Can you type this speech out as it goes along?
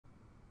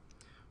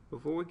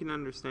Before we can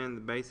understand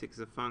the basics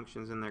of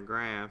functions and their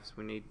graphs,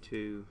 we need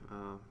to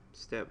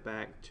step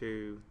back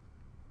to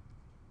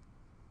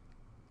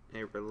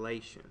a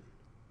relation.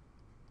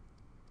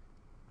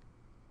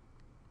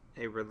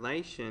 A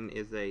relation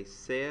is a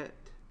set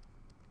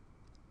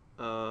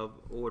of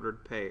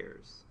ordered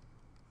pairs.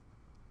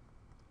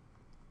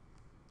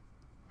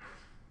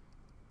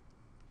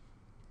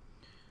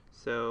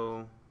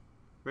 So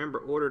remember,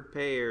 ordered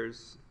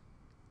pairs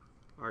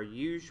are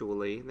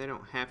usually, they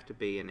don't have to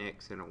be an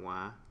x and a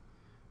y,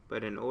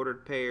 but an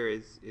ordered pair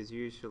is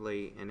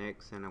usually an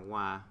x and a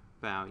y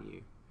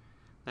value.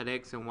 That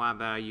x and y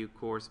value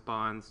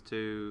corresponds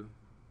to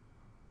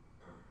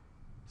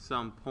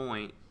some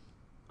point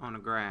on a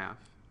graph.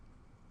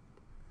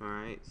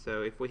 Alright,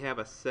 so if we have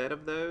a set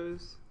of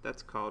those,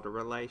 that's called a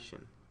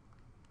relation.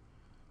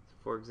 So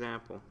for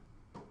example,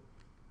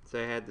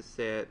 say I had the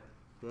set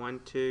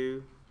 1,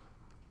 2,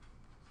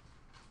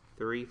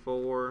 3,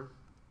 4,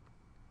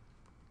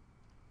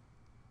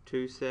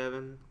 2,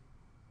 7,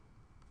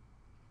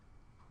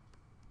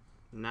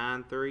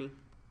 9, 3.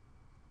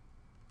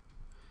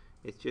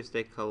 It's just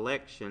a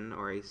collection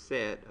or a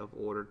set of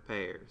ordered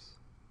pairs.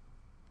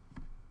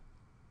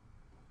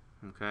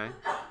 Okay?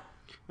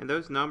 And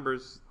those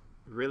numbers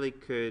really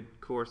could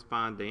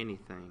correspond to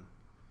anything.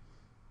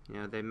 You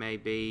know, they may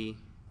be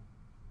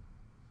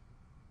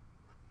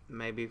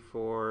maybe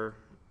for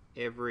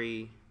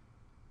every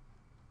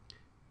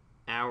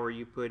hour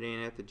you put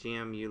in at the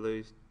gym you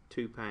lose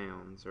 2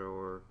 pounds,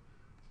 or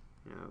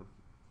you know,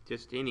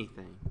 just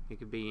anything. It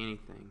could be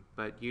anything,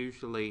 but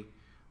usually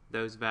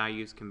those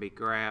values can be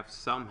graphed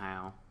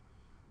somehow,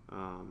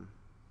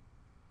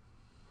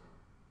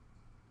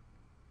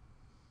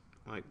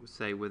 like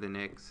say with an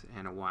x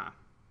and a y.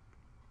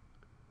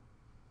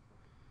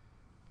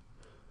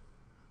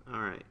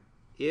 Alright,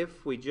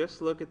 if we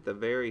just look at the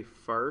very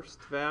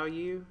first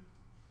value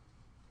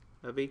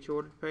of each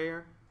ordered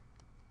pair,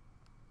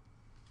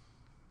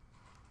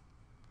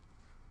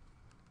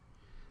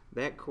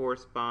 that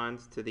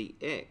corresponds to the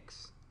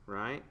x,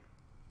 right?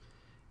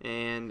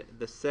 And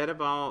the set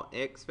of all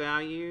x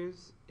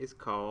values is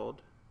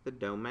called the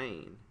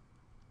domain.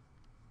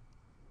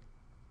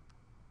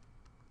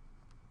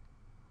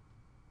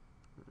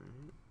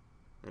 Alright.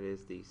 That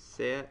is the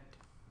set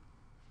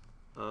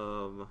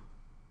of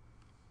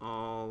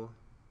all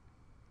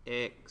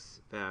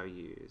x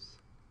values,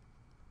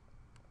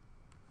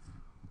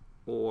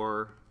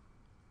 or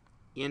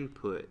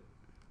input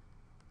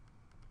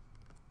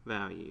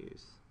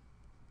values.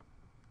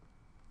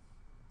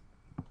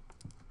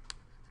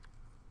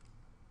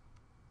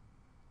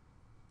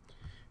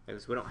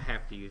 Because we don't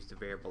have to use the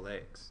variable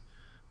x,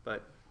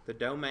 but the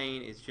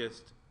domain is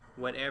just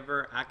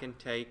whatever I can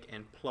take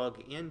and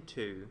plug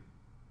into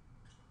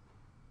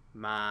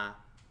my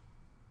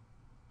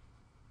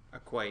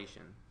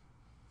equation.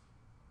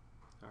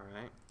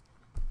 Alright?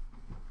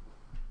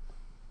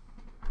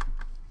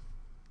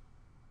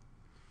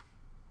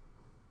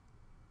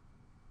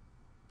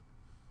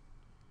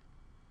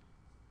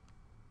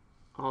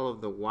 All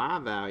of the y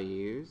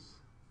values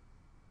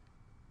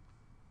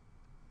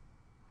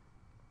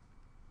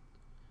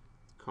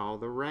call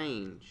the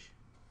range,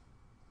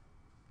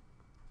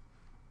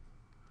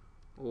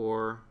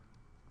 or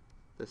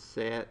the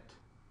set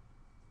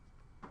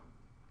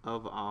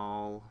of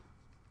all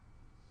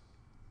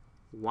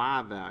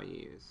y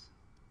values,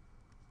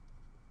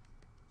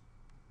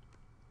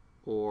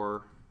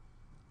 or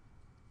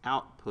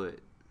output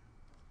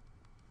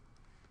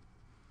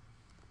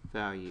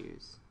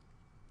values.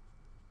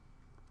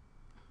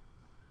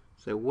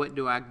 So what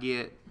do I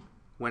get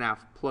when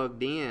I've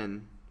plugged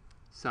in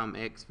some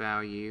x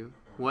value?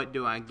 What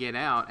do I get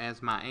out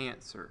as my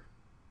answer?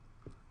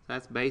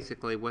 That's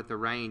basically what the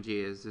range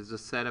is a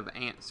set of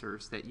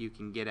answers that you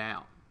can get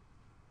out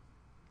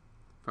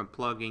from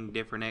plugging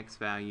different x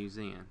values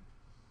in.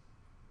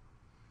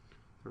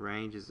 The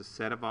range is a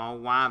set of all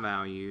y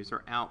values,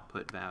 or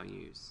output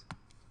values.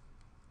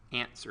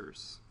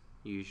 Answers,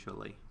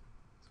 usually.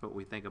 That's what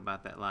we think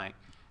about that like.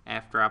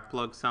 After I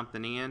plug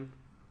something in,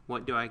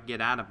 what do I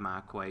get out of my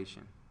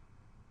equation?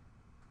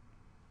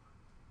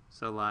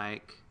 So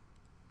like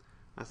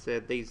I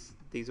said, these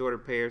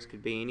ordered pairs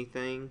could be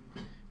anything.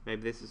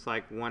 Maybe this is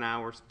like 1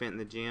 hour spent in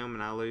the gym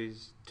and I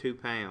lose 2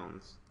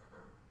 pounds,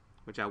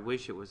 which I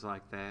wish it was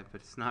like that,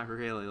 but it's not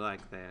really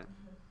like that.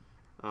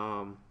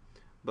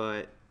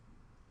 But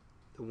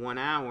the 1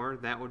 hour,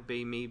 that would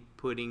be me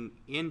putting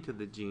into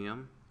the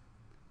gym,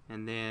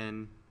 and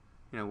then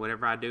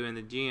whatever I do in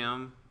the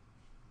gym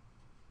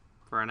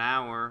for an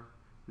hour,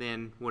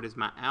 then what is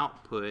my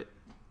output?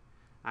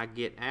 I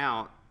get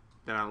out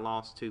that I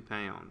lost 2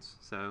 pounds.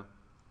 So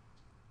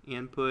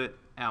input,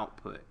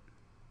 output.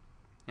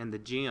 And the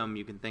gym,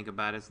 you can think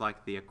about as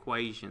like the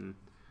equation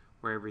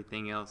where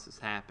everything else is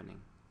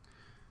happening.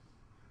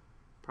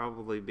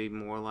 Probably be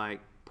more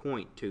like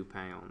 0.2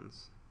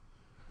 pounds.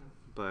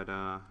 But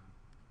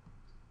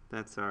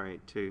that's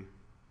alright too.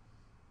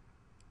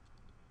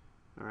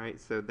 Alright,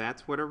 so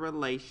that's what a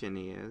relation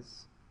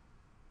is.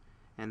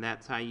 And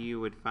that's how you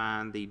would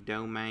find the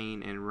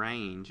domain and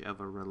range of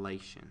a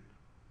relation.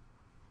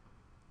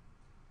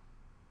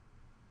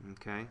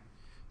 Okay,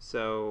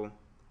 so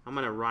I'm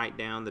going to write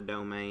down the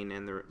domain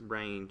and the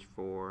range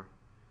for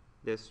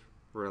this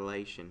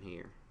relation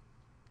here.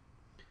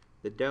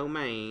 The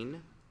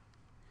domain,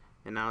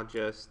 and I'll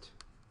just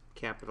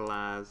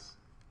capitalize,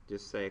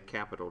 just say a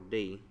capital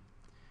D,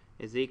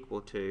 is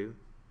equal to,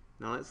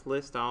 now let's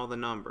list all the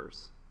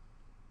numbers,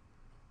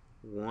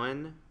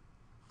 1,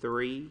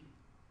 3,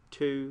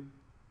 2,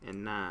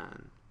 and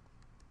 9.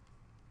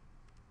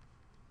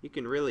 You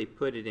can really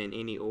put it in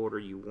any order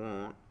you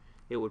want.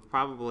 It would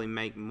probably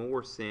make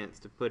more sense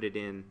to put it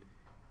in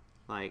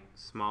like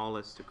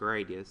smallest to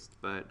greatest,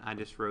 but I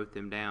just wrote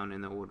them down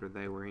in the order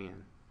they were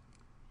in.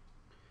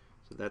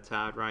 So that's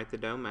how I'd write the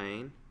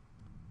domain.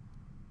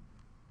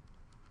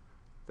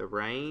 The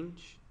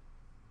range,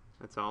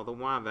 that's all the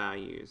y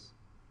values,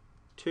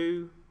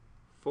 2,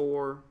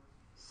 4,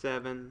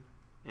 7,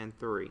 and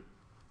 3.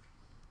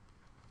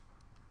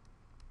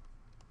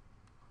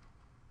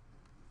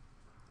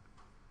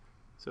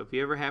 So if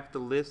you ever have to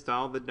list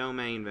all the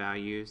domain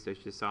values, that's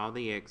just all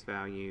the x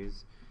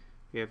values.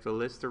 If you have to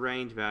list the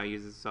range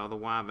values, it's all the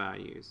y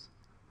values.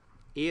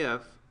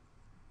 If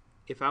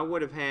I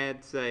would have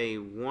had, say,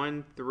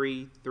 1,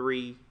 3,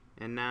 3,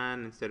 and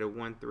 9 instead of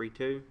 1, 3,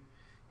 2,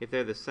 if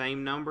they're the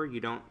same number, you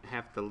don't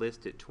have to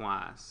list it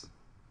twice.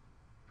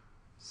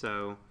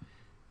 So,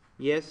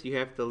 yes, you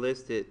have to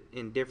list it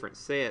in different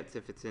sets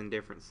if it's in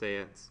different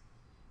sets.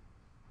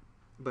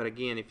 But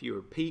again, if you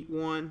repeat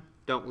one,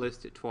 don't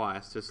list it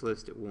twice, just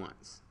list it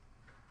once.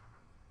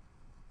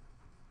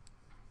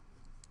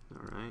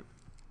 Alright.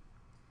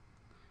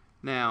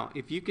 Now,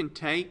 if you can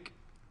take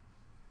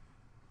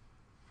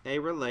a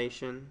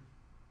relation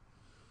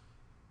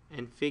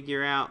and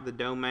figure out the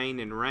domain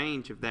and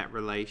range of that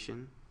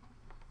relation,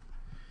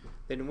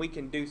 then we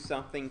can do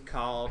something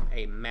called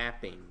a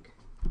mapping.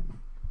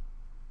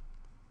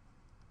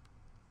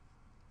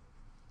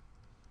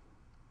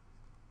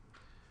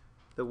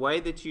 The way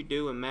that you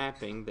do a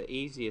mapping, the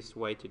easiest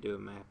way to do a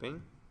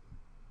mapping,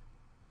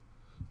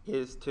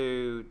 is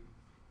to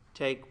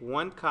take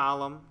one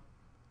column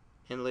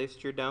and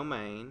list your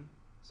domain.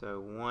 So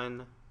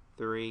 1,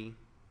 3,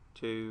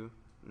 2,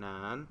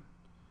 9.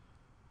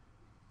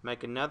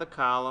 Make another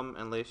column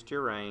and list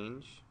your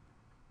range.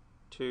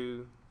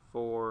 2,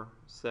 4,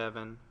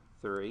 7,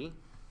 3.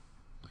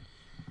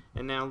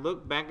 And now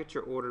look back at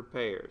your ordered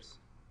pairs.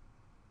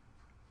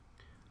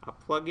 I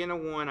plug in a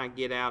 1, I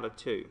get out a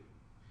 2.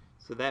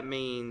 So that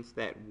means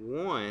that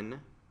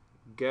 1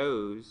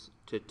 goes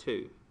to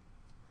 2.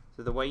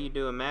 So the way you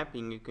do a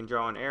mapping, you can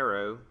draw an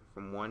arrow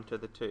from 1 to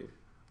the 2.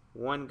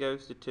 1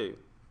 goes to 2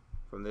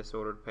 from this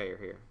ordered pair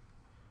here.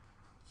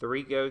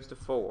 3 goes to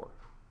 4.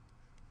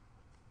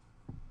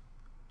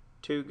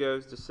 2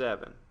 goes to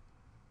 7.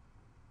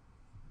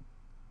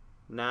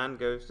 9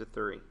 goes to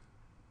 3.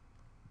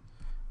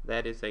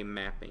 That is a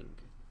mapping.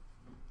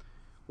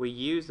 We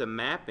use a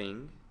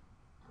mapping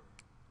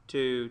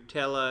to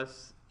tell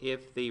us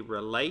if the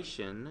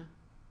relation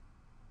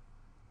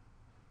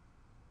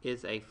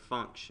is a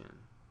function.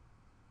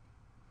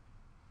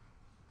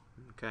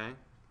 Okay?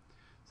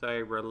 So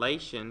a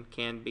relation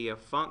can be a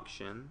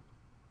function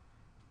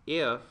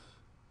if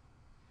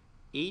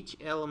each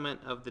element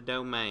of the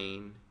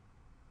domain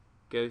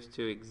goes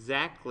to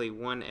exactly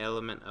one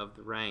element of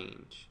the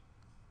range.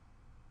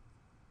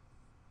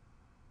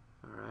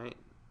 Alright?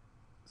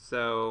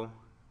 So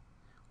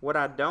what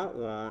I don't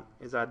want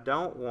is I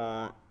don't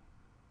want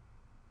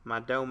my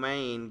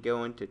domain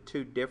going to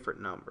two different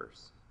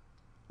numbers.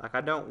 Like I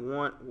don't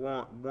want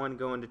one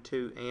going to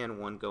 2 and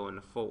one going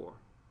to 4.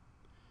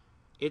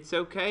 It's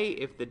okay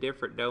if the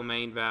different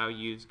domain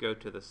values go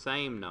to the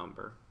same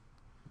number.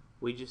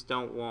 We just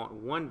don't want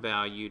one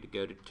value to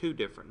go to two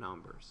different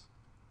numbers.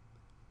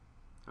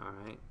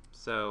 Alright,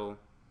 so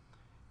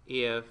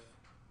if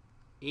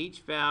each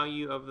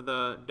value of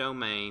the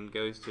domain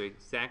goes to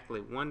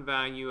exactly one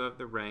value of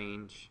the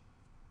range,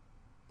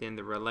 then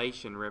the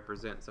relation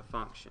represents a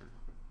function.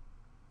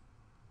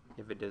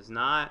 If it does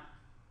not,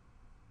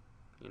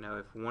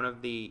 if one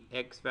of the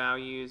x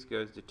values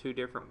goes to two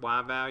different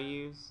y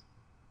values,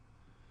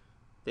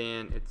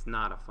 then it's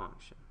not a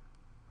function.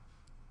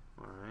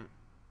 Alright.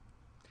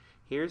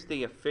 Here's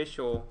the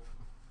official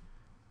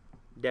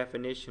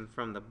definition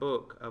from the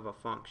book of a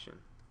function.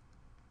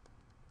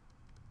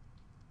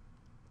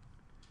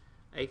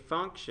 A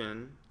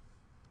function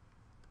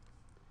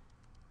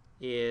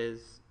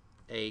is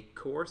a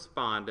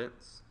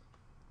correspondence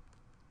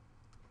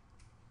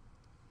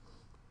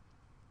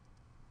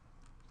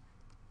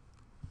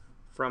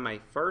from a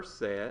first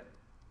set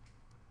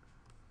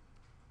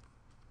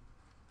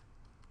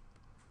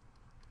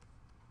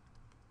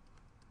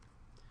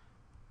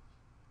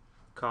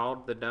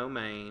called the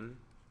domain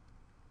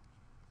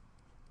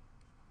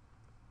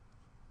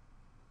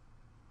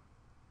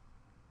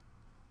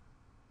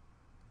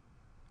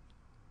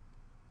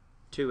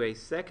to a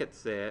second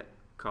set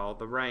called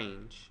the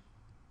range.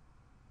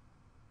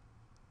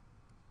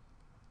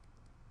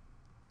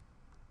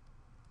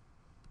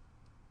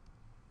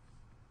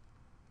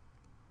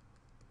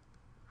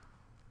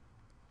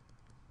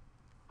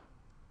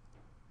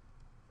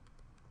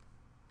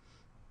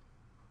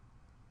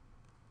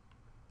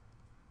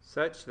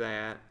 such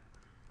that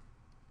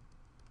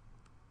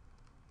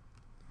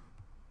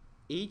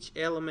each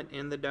element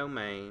in the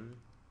domain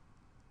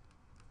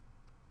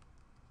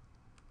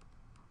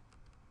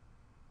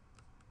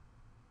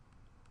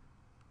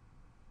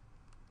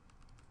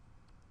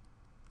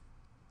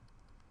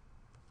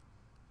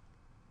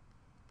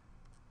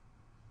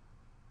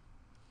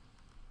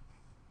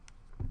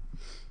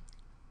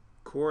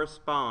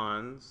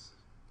corresponds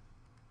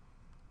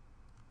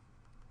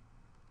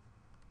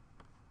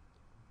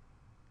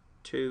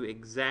to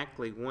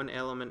exactly one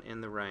element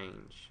in the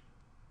range.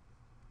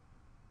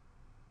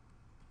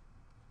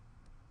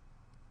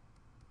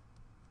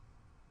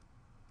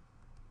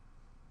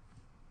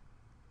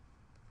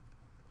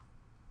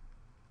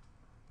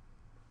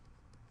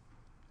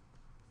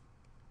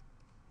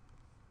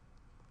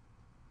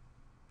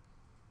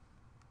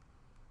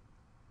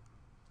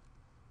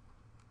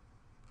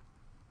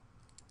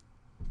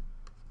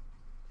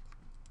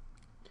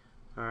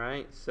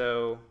 Alright,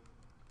 so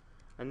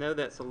I know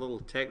that's a little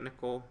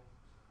technical,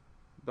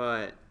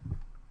 but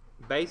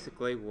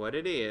basically what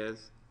it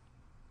is,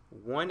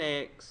 one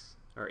x,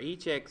 or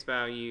each x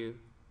value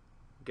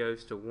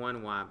goes to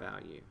one y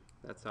value.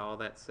 That's all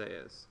that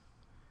says.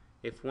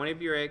 If one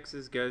of your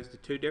x's goes to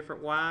two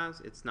different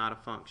y's, it's not a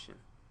function.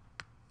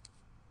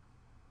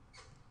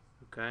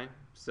 Okay,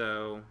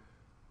 so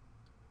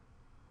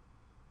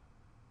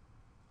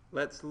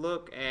let's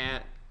look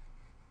at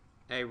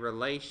a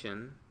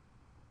relation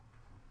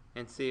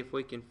and see if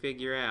we can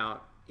figure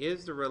out,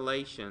 is the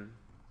relation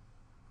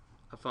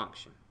a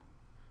function?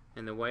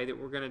 And the way that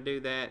we're going to do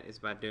that is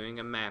by doing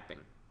a mapping.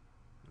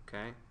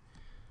 Okay,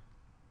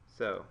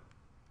 so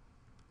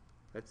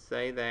let's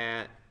say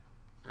that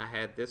I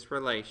had this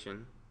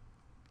relation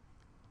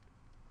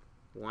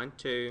 1,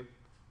 2,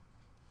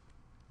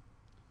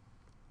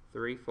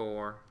 3,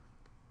 4,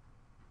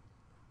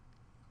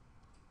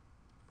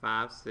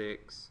 5,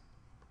 6,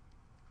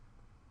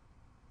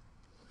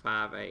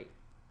 5, 8.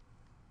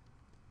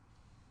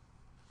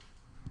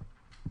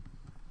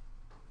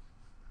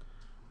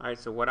 Alright,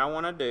 so what I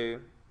want to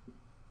do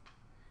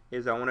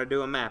is I want to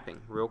do a mapping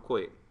real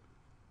quick.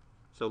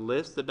 So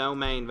list the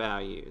domain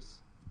values.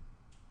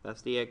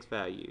 That's the x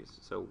values.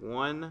 So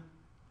 1,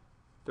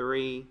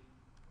 3,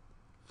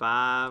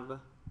 5,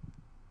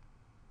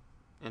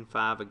 and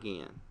 5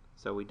 again.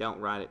 So we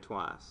don't write it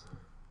twice.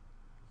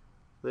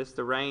 List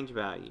the range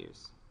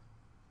values.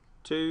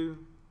 2,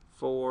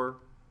 4,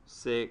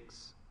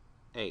 6,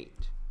 8.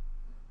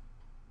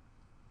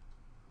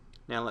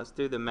 Now let's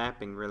do the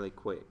mapping really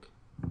quick.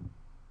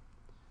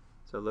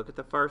 So look at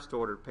the first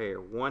ordered pair.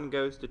 1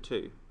 goes to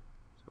 2.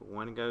 So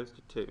 1 goes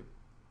to 2.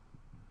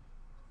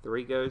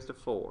 3 goes to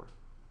 4.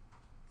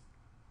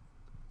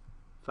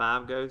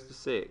 5 goes to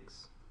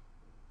 6.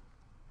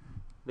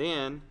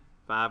 Then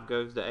 5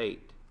 goes to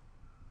 8.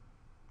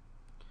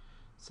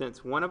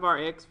 Since one of our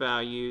x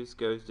values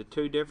goes to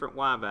two different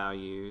y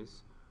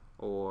values,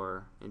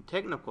 or in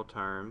technical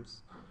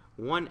terms,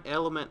 one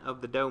element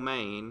of the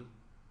domain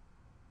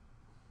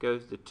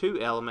goes to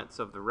two elements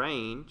of the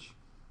range,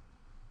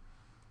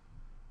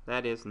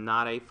 that is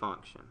not a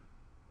function.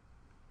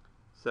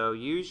 So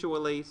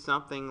usually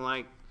something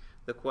like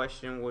the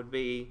question would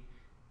be,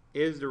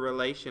 is the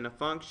relation a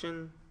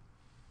function?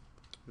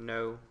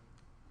 No,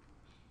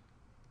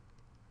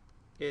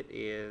 it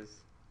is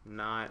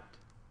not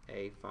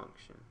a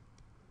function.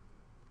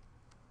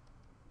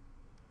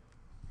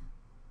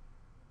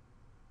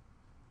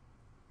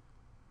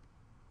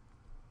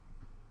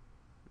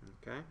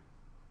 Okay,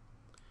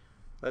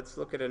 let's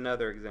look at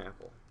another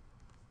example.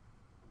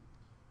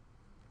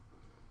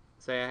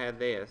 Say I had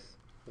this.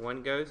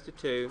 1 goes to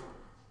 2.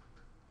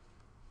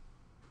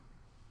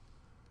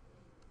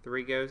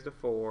 3 goes to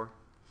 4.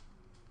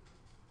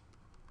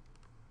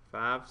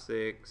 5,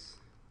 6.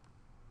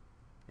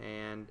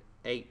 And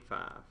 8,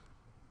 5.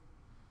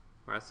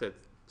 Or I said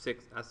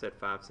 6. I said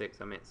 5, 6.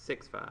 I meant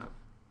 6, 5.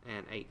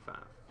 And 8, 5.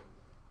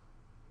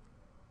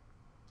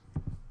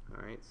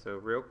 Alright, so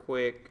real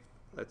quick,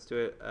 let's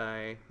do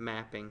a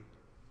mapping.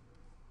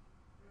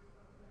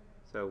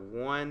 So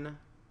 1,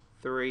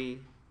 3,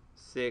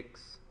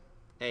 6,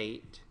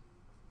 8.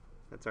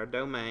 That's our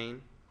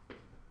domain.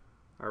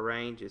 Our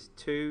range is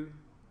 2,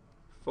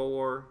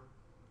 4,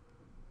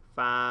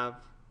 5,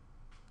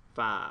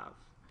 5.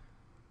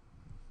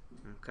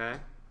 Okay?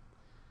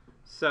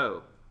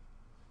 So,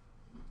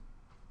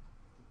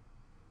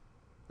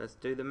 let's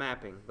do the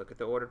mapping. Look at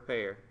the ordered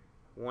pair.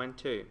 1,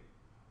 2.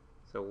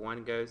 So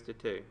 1 goes to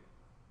 2.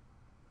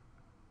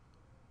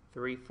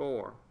 3,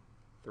 4.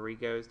 3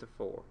 goes to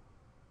 4.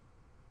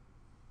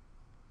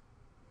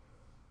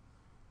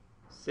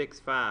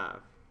 6, 5.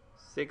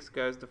 6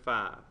 goes to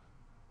 5.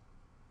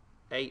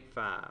 8,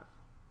 5.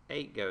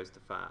 8 goes to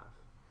 5.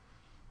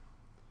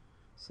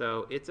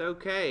 So it's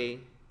okay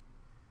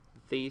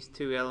if these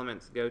two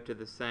elements go to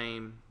the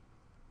same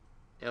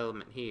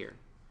element here.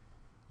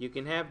 You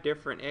can have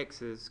different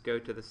x's go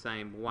to the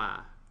same y.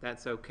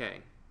 That's okay.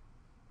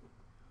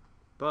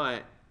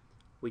 But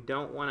we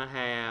don't want to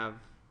have,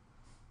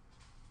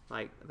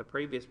 like the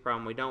previous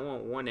problem, we don't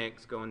want one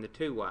x going to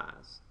two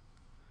y's.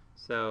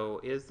 So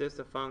is this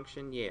a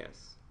function?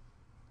 Yes.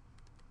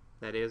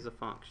 That is a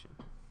function.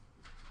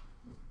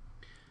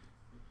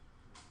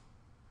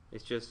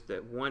 It's just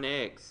that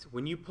 1x,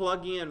 when you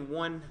plug in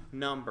one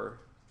number,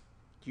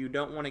 you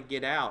don't want to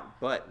get out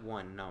but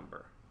one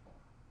number.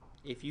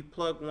 If you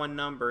plug one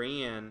number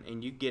in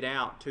and you get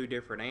out two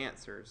different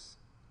answers,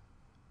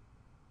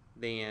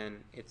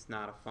 then it's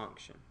not a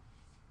function.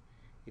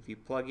 If you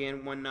plug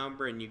in one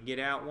number and you get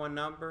out one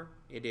number,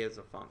 it is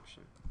a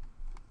function.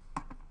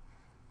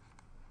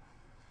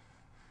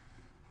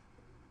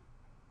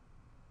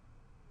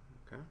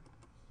 Okay.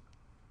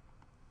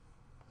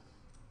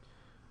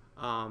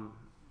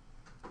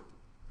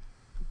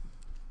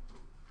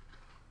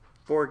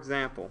 For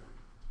example,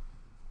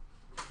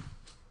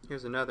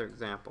 here's another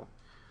example.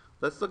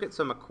 Let's look at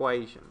some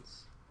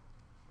equations.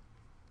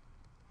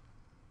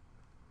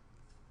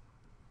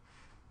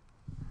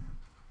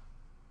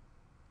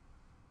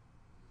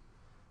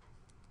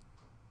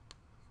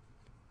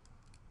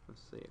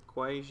 Let's see,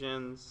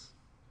 equations,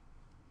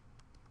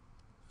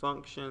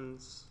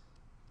 functions,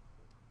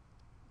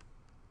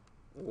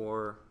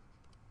 or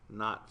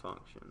not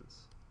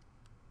functions.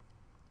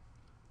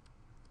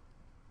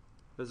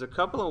 There's a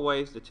couple of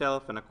ways to tell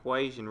if an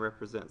equation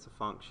represents a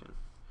function.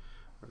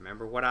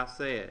 Remember what I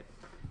said.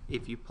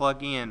 If you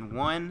plug in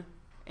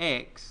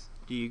 1x,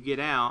 do you get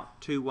out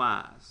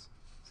 2y's?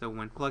 So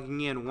when plugging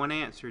in one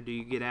answer, do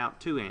you get out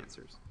two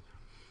answers?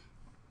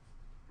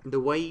 The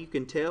way you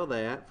can tell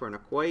that for an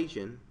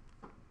equation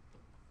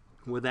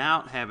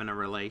without having a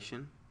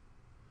relation,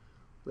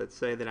 let's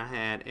say that I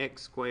had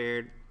x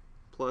squared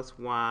plus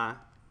y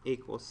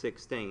equals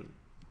 16.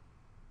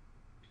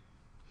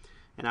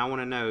 And I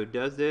want to know,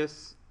 does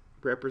this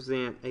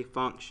represent a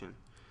function?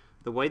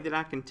 The way that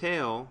I can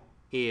tell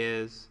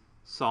is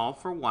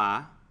solve for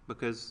y,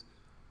 because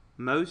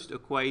most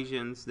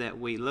equations that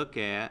we look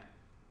at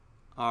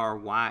are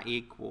y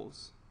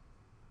equals.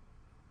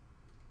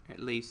 At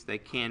least they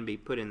can be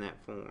put in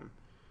that form.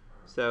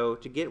 So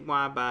to get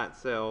y by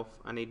itself,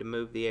 I need to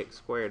move the x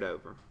squared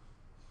over.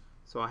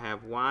 So I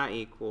have y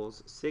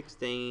equals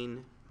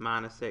 16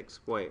 minus x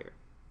squared.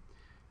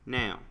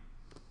 Now,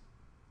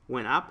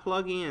 when I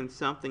plug in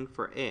something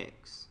for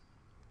x,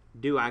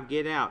 do I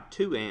get out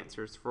two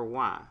answers for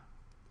y?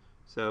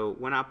 So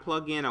when I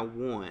plug in a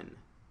 1,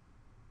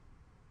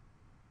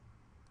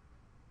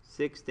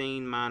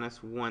 16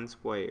 minus 1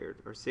 squared,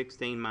 or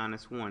 16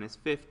 minus 1 is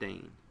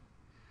 15.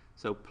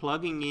 So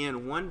plugging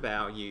in one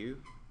value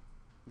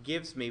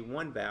gives me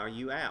one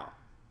value out.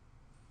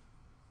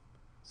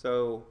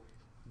 So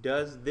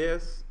does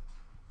this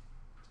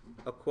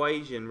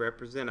equation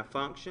represent a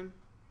function?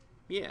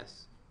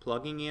 Yes.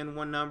 Plugging in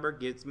one number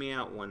gives me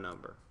out one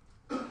number.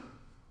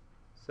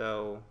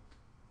 So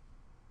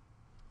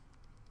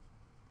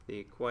the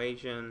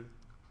equation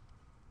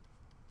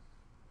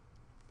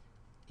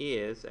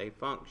is a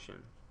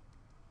function.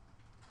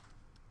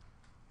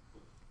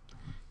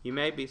 You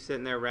may be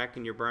sitting there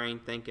racking your brain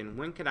thinking,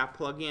 when could I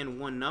plug in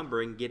one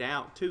number and get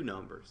out two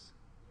numbers?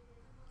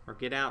 Or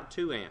get out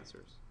two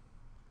answers?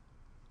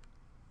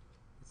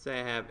 Let's say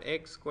I have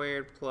x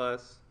squared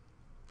plus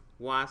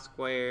y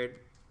squared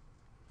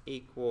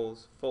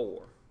equals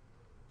 4.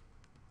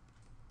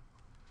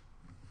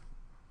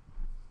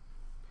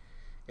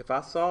 If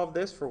I solve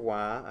this for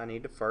y, I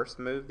need to first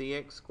move the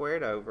x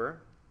squared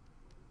over.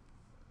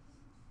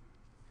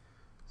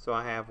 So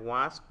I have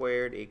y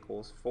squared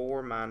equals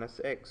 4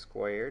 minus x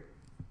squared.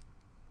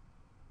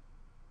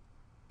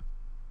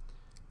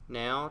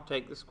 Now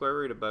take the square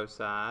root of both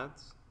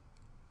sides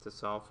to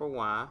solve for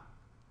y.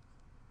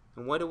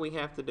 And what do we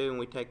have to do when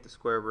we take the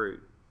square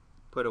root?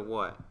 Put a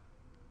what?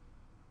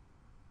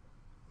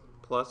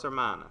 Plus or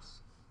minus,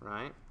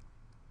 right?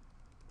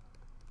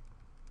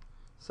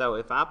 So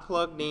if I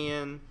plugged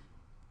in,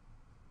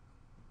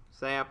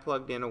 say I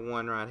plugged in a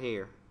 1 right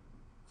here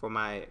for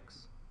my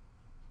x,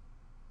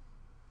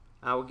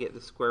 I will get the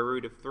square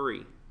root of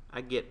 3.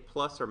 I get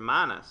plus or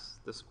minus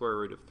the square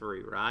root of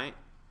 3, right?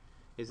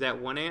 Is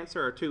that one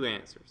answer or two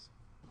answers?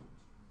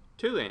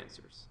 Two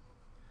answers.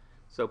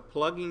 So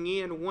plugging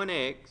in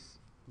 1x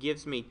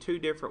gives me two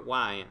different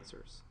y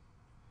answers.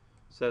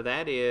 So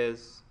that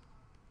is,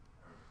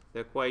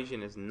 the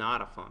equation is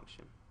not a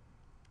function.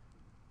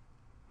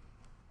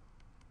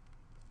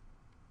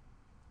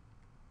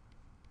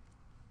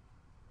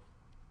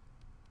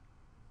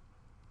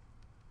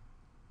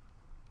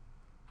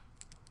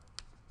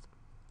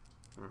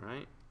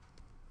 Alright.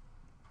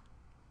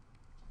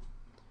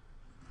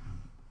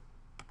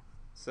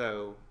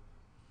 So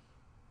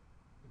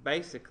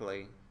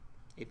basically,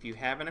 if you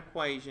have an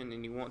equation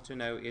and you want to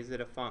know, is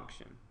it a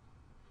function?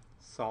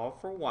 Solve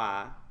for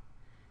y.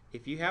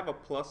 If you have a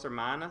plus or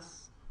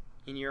minus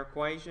in your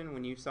equation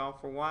when you solve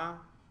for y,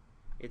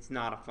 it's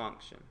not a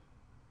function.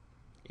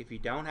 If you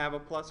don't have a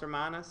plus or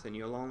minus and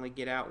you'll only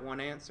get out one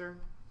answer,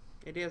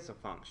 it is a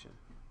function.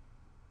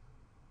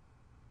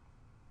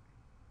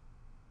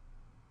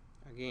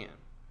 Again,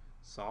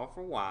 solve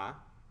for y.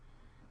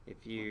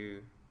 If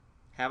you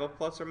have a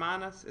plus or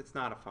minus, it's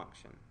not a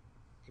function.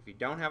 If you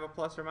don't have a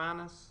plus or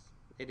minus,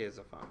 it is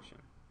a function.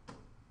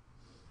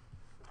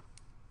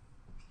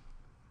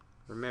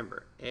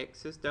 Remember,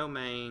 X is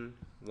domain,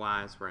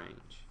 Y is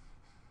range.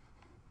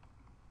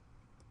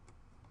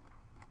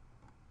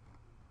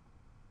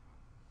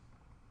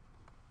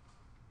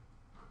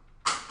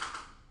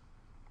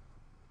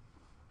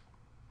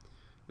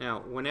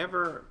 Now,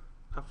 whenever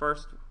I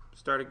first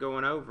started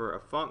going over a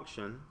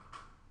function,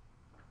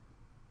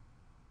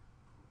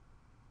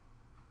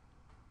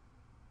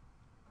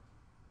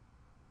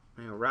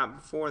 right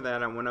before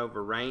that I went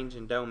over range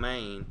and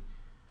domain,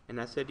 and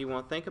I said you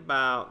want to think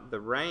about the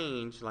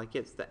range like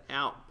it's the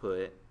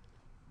output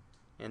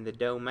and the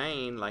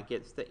domain like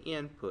it's the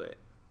input.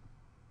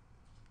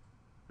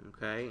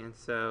 Okay, and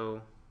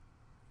so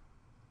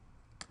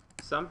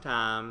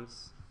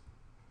sometimes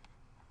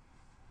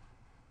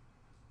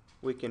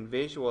we can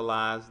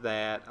visualize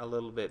that a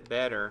little bit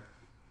better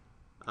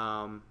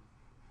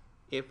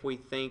if we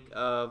think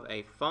of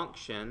a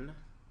function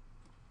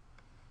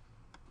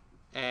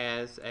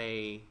as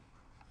a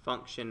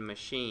function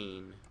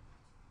machine.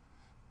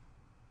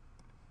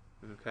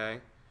 Okay,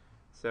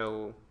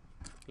 so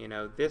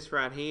this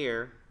right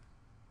here,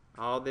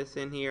 all this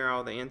in here,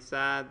 all the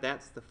inside,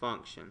 that's the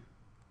function.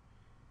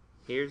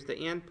 Here's the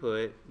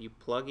input. You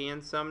plug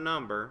in some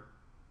number.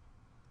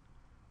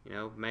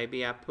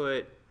 Maybe I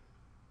put,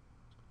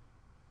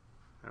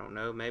 I don't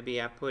know,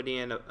 maybe I put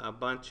in a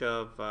bunch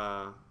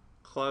of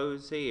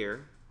clothes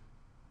here,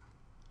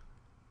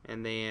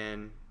 and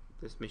then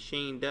this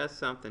machine does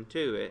something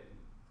to it,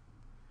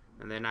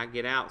 and then I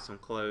get out some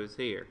clothes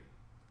here.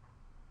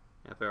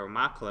 Now, if they were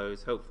my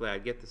clothes, hopefully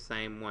I'd get the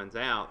same ones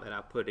out that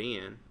I put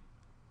in,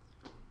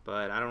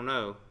 but I don't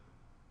know.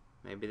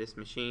 Maybe this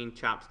machine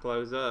chops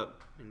clothes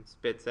up and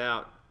spits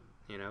out,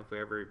 for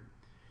every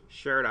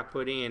shirt I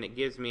put in, it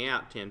gives me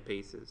out 10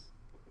 pieces.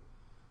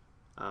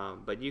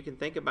 But you can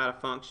think about a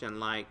function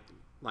like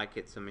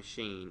it's a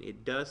machine.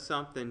 It does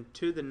something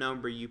to the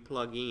number you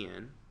plug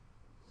in,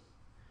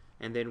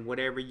 and then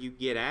whatever you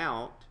get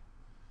out,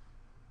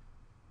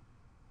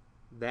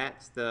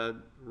 that's the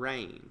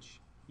range.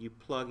 You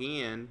plug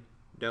in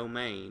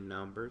domain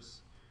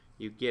numbers,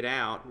 you get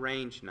out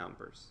range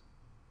numbers.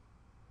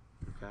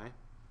 Okay.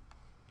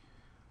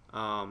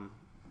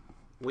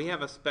 We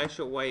have a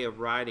special way of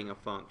writing a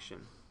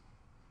function.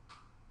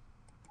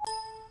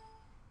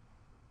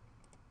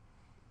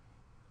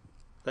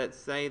 Let's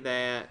say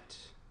that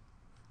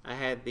I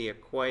had the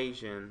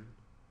equation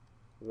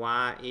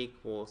y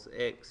equals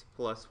x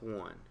plus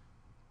 1.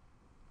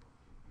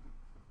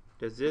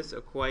 Does this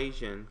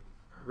equation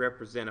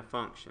represent a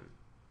function?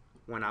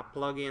 When I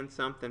plug in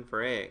something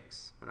for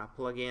x, when I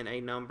plug in a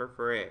number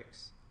for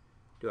x,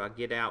 do I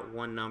get out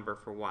one number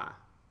for y?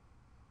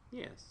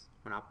 Yes.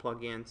 When I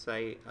plug in,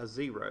 say, a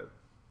 0,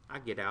 I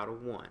get out a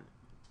 1.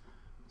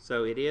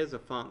 So it is a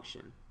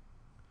function.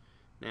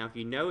 Now, if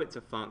you know it's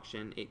a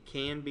function, it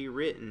can be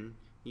written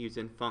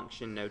using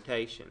function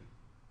notation.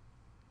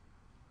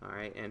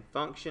 Alright, and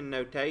function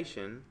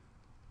notation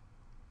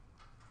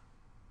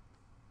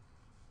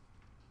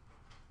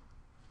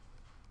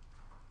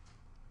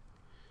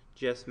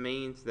just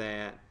means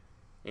that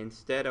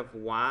instead of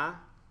y,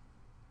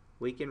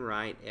 we can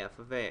write f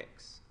of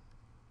x.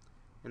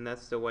 And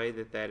that's the way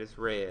that that is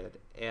read,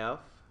 f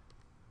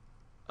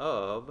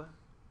of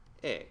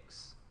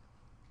x.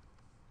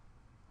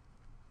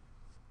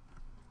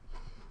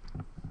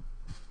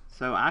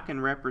 So I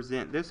can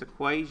represent this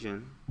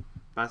equation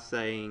by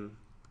saying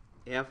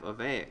f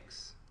of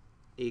x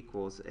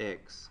equals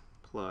x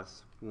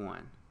plus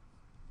 1.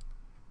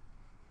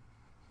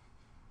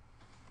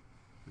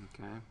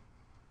 Okay.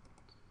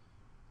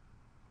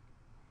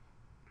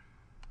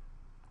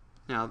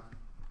 Now,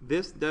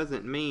 this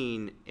doesn't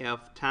mean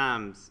f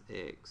times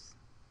x.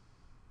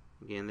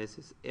 Again, this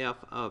is f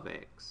of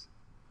x.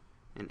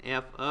 And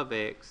f of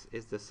x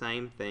is the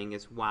same thing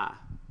as y.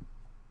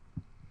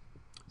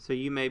 So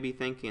you may be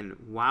thinking,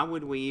 why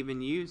would we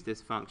even use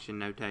this function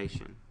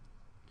notation?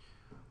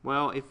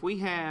 Well, if we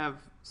have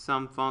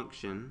some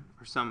function,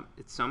 or some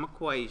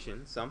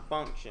equation, some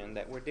function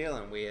that we're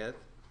dealing with,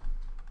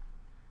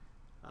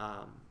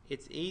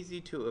 it's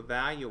easy to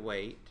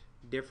evaluate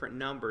different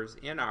numbers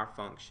in our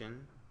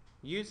function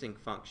using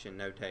function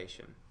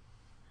notation.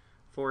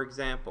 For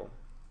example,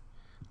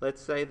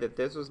 let's say that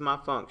this was my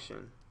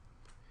function.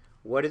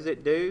 What does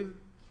it do?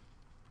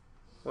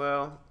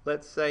 Well,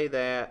 let's say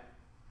that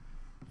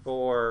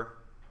for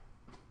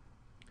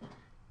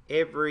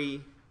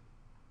every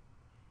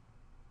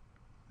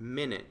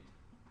minute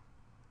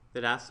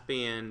that I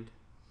spend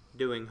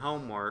doing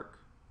homework,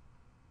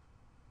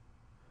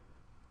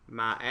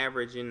 my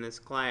average in this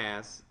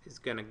class is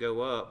going to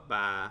go up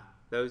by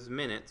those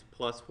minutes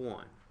plus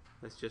 1.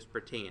 Let's just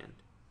pretend.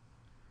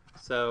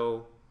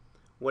 So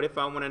what if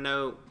I want to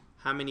know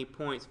how many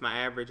points my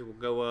average will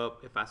go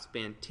up if I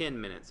spend 10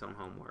 minutes on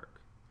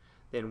homework?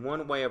 Then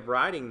one way of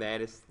writing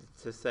that is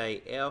to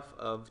say f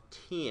of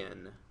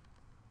 10.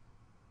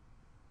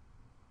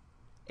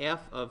 F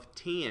of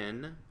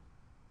 10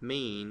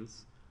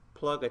 means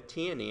plug a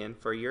 10 in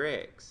for your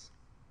x.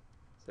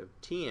 So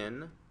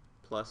 10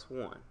 plus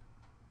 1.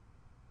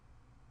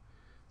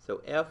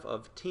 So f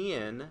of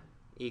 10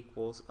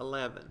 equals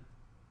 11.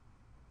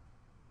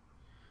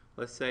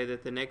 let's say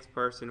that the next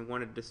person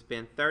wanted to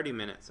spend 30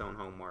 minutes on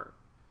homework.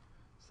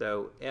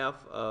 So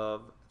f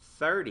of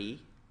 30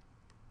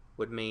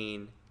 would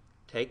mean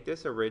take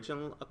this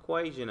original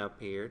equation up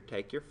here,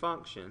 take your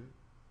function,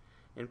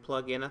 and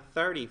plug in a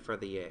 30 for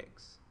the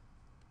x.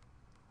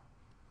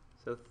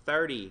 So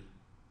 30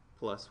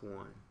 plus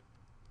 1,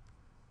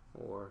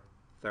 or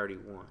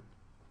 31.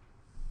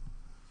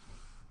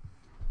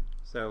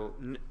 So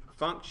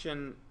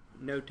function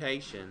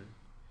notation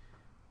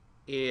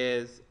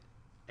is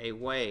a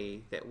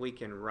way that we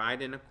can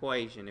write an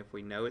equation, if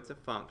we know it's a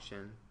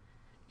function,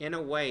 in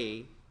a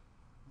way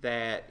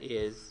that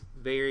is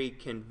very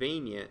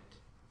convenient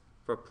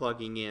for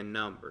plugging in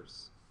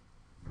numbers.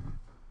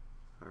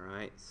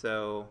 Alright,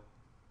 so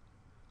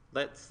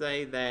let's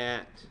say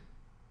that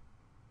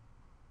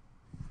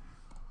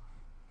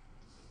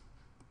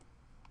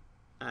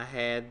I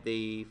had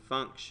the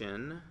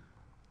function,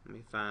 let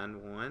me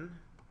find one,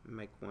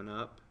 make one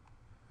up.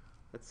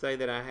 Let's say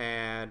that I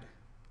had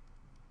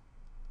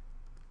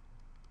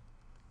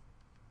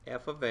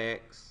f of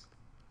x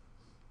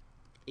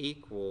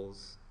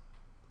equals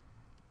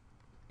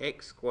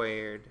x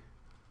squared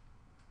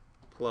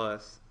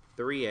plus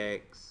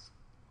 3x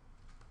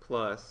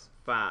plus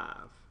 5.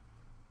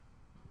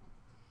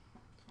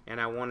 And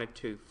I wanted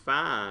to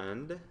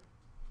find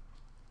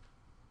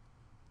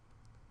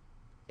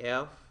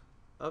f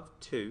of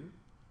 2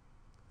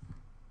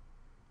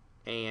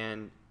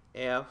 and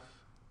f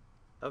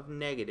of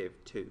negative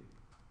 2.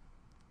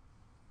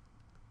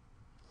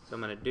 So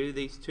I'm going to do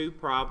these two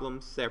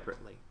problems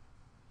separately.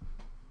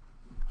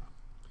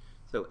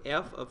 So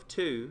f of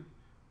 2,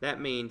 that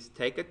means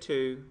take a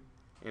 2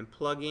 and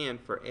plug in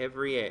for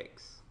every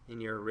x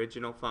in your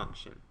original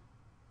function.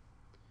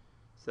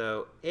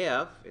 So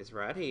f is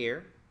right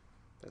here.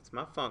 That's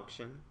my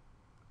function.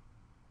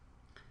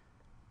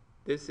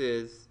 This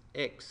is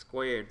x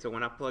squared. So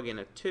when I plug in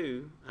a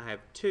 2, I have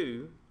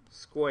 2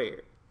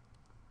 squared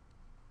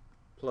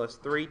plus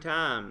 3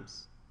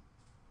 times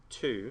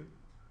 2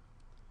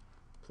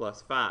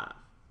 plus 5.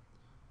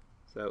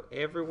 So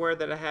everywhere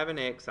that I have an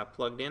x, I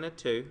plugged in a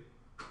 2.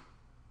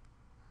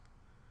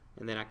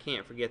 And then I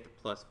can't forget the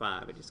plus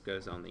 5. It just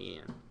goes on the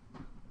end.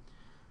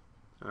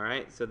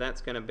 Alright, so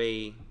that's going to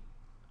be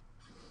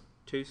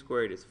 2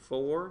 squared is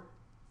 4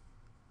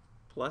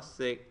 plus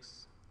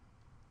 6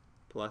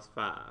 plus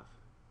 5.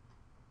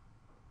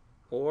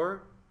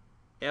 Or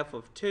f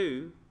of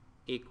 2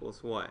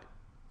 equals what?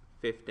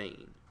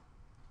 15.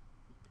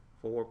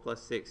 4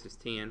 plus 6 is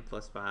 10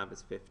 plus 5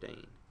 is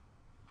 15.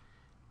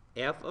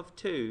 F of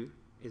 2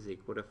 is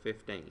equal to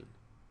 15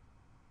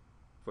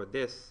 for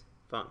this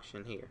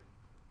function here.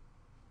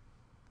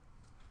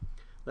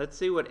 Let's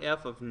see what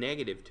f of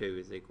negative 2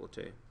 is equal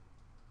to.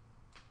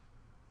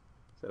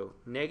 So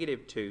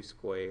negative 2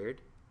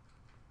 squared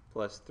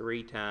plus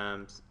 3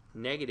 times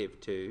negative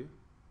 2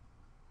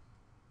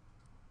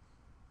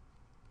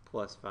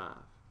 plus 5.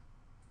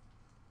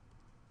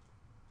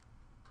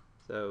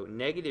 So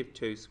negative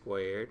 2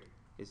 squared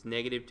is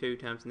negative 2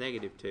 times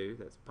negative 2,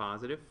 that's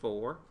positive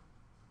 4.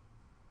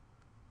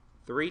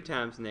 3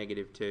 times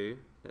negative 2,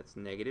 that's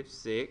negative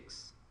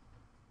 6.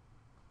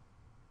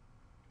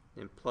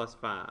 And plus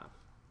 5.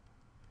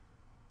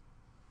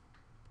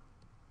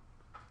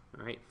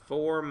 Alright,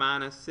 4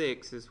 minus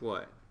 6 is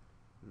what?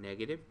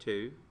 Negative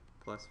 2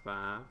 plus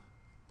 5.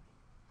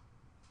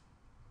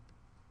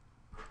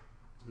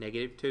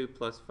 Negative 2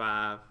 plus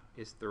 5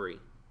 is 3.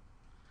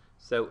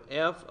 So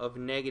f of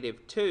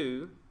negative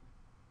 2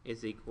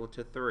 is equal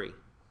to 3.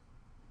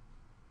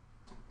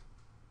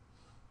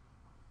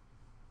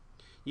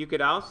 You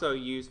could also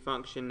use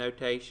function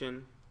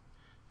notation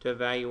to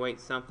evaluate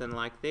something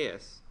like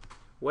this.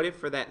 What if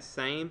for that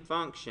same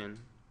function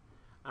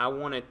I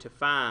wanted to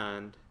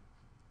find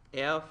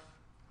f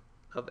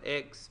of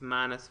x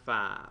minus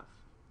 5?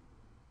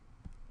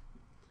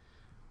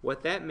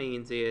 What that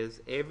means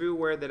is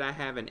everywhere that I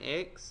have an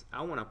x,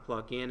 I want to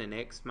plug in an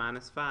x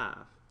minus 5.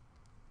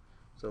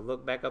 So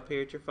look back up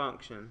here at your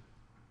function.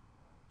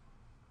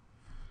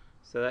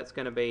 So that's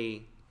going to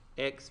be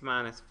x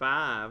minus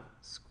 5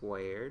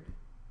 squared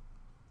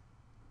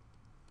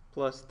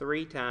plus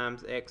 3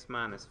 times x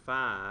minus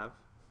 5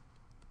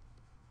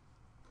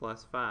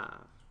 plus 5.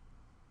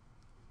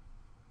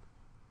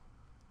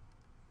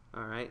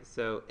 Alright,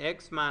 so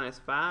x minus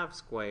 5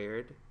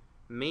 squared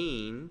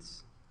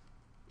means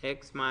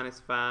x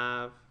minus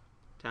 5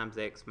 times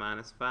x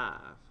minus 5.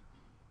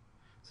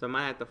 So I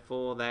might have to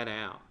full that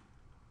out.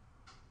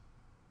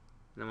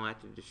 And I'm going to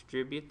have to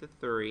distribute the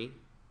 3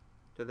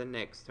 to the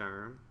next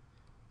term.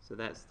 So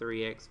that's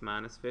 3x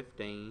minus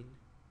 15.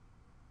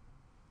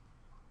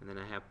 And then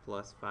I have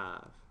plus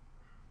 5.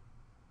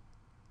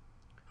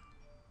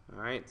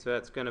 Alright, so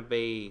that's going to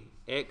be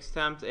x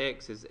times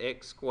x is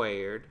x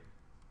squared.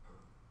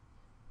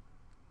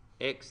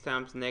 X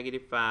times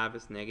negative 5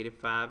 is negative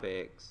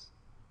 5x.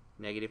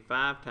 Negative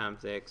 5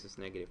 times x is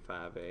negative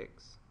 5x.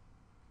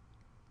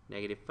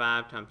 Negative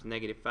 5 times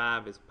negative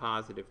 5 is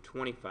positive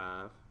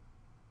 25.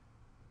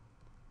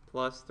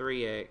 Plus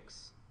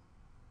 3x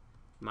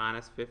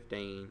minus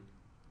 15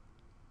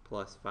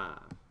 plus 5.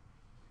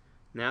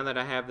 Now that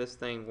I have this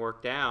thing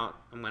worked out,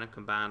 I'm going to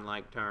combine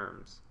like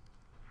terms.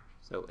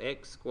 So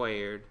x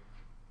squared,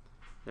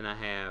 then I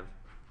have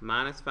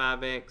minus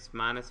 5x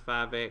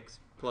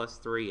plus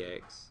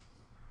 3x.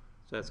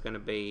 So that's going to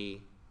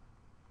be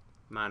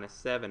minus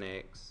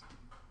 7x.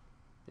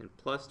 Then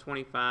plus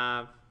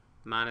 25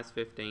 minus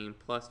 15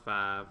 plus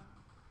 5.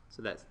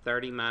 So that's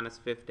 30 minus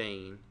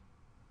 15.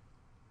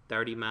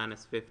 30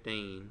 minus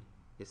 15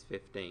 is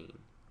 15.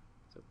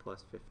 So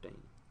plus 15.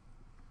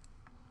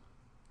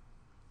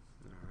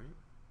 Alright.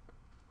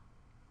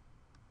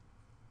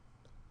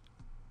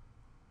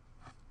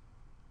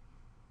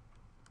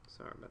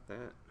 Sorry about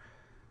that.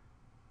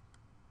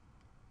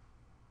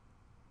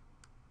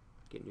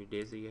 Getting you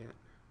dizzy yet?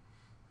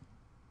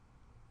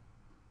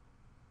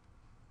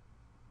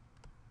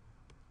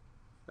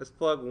 Let's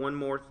plug one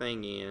more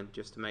thing in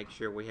just to make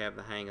sure we have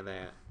the hang of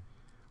that.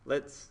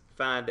 Let's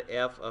find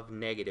f of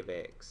negative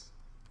x.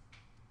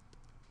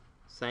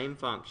 Same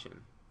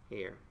function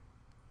here.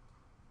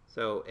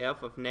 So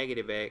f of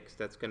negative x,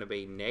 that's going to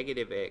be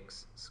negative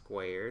x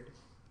squared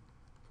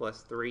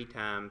plus 3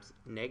 times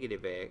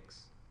negative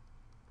x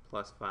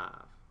plus 5.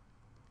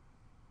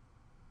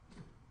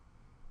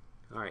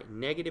 Alright,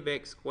 negative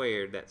x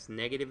squared, that's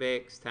negative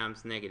x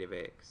times negative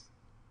x.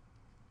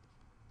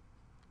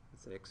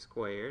 That's x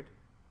squared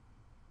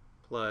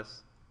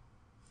plus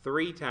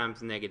 3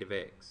 times negative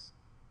x.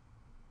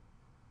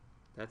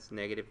 That's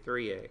negative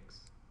 3x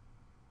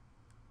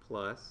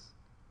plus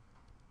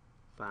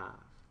 5.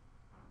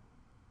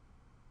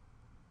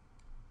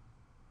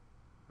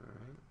 Alright,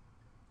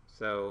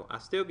 so I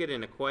still get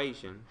an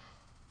equation,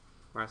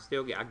 or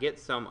I get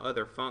some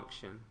other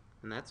function,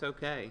 and that's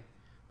okay.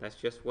 That's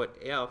just what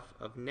f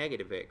of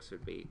negative x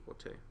would be equal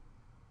to.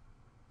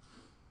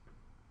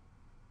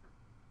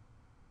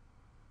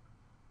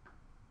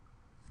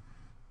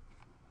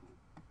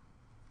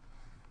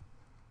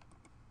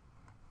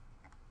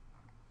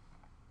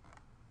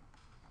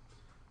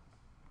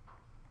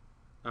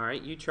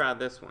 Alright, you try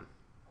this one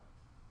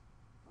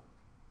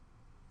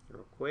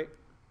real quick.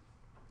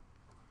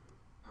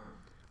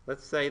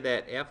 Let's say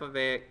that f of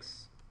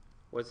x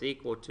was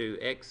equal to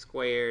x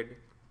squared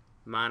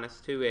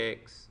minus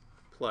 2x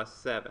plus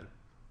 7.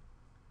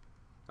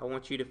 I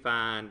want you to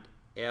find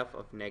f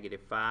of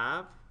negative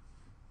 5,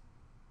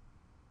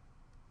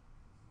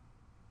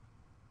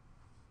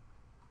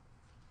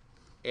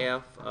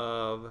 f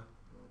of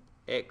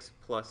x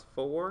plus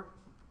 4,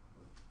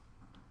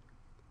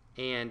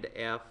 and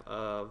f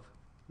of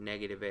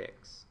negative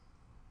x.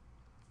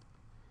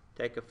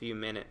 Take a few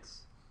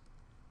minutes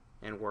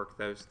and work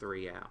those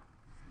three out.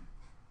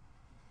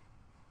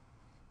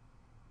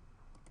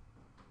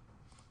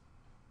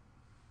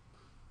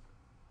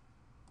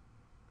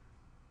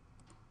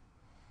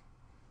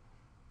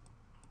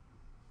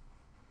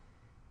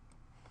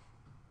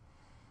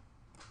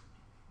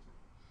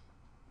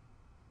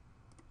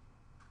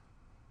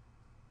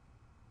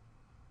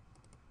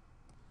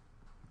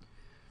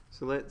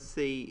 So let's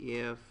see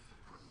if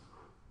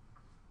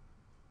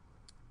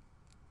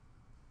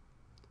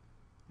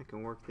I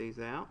can work these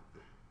out.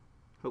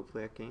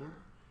 Hopefully I can.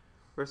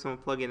 First I'm going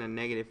to plug in a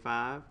negative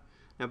 5.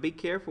 Now be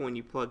careful when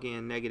you plug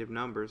in negative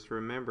numbers.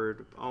 Remember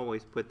to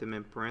always put them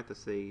in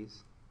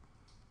parentheses.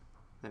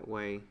 That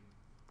way you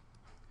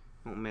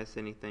won't mess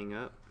anything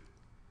up.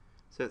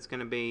 So it's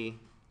going to be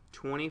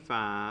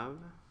 25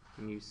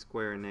 when you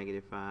square a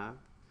negative 5.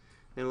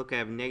 Then look, I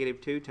have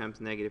negative 2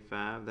 times negative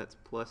 5. That's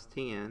plus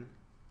 10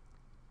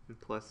 and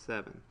plus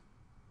 7.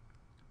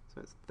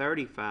 So it's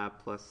 35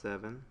 plus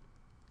 7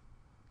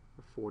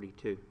 or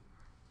 42.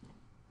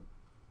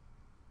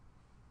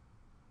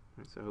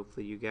 So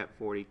hopefully you got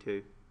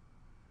 42.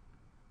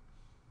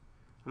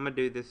 I'm going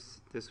to do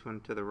this one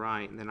to the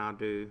right, and then I'll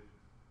do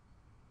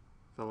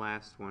the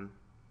last one.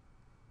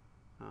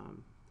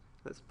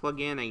 Let's plug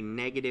in a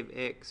negative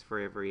x for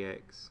every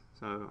x.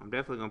 So I'm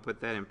definitely going to put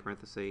that in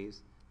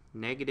parentheses.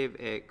 Negative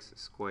x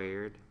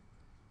squared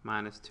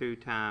minus 2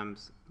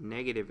 times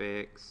negative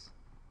x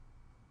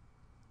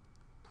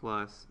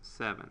plus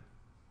 7.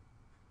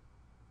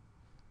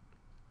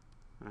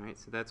 Alright,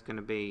 so that's going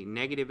to be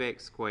negative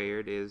x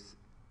squared is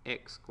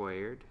x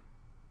squared,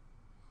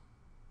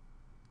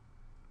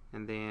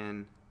 and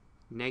then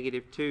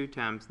negative 2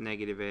 times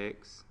negative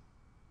x,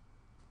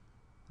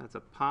 that's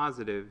a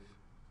positive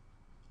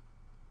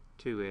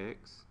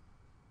 2x,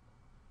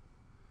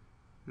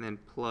 and then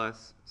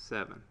plus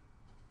 7.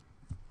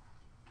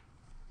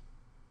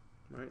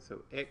 Alright,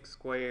 so x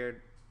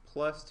squared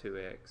plus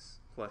 2x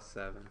plus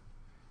 7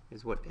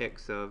 is what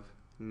x of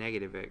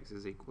negative x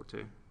is equal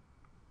to.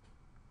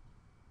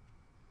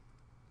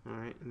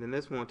 Alright, and then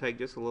this one will take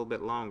just a little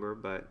bit longer,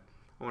 but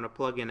I want to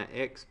plug in an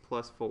x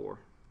plus 4.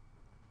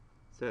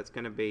 So it's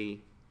going to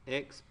be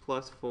x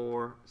plus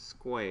 4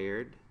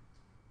 squared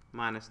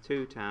minus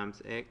 2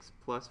 times x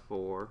plus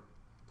 4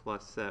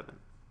 plus 7.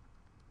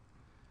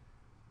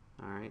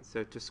 Alright,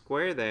 so to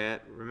square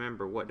that,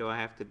 remember, what do I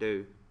have to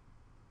do?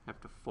 I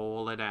have to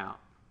FOIL it out.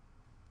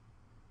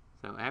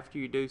 So after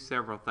you do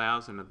several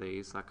thousand of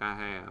these, like I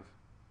have,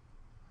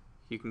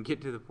 you can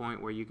get to the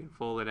point where you can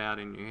FOIL it out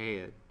in your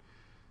head.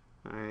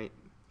 Alright,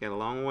 got a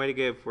long way to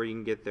go before you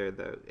can get there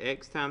though.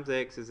 X times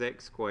x is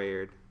x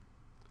squared.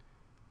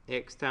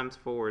 X times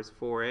 4 is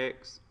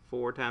 4x.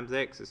 4 times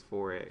x is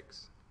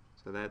 4x.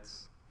 So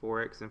that's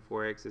 4x and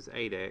 4x is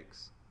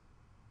 8x.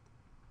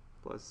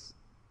 Plus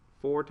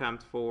 4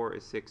 times 4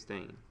 is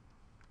 16.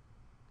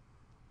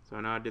 So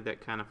I know I did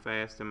that kind of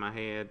fast in my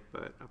head,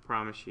 but I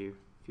promise you,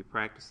 if you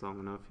practice long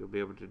enough, you'll be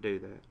able to do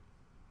that.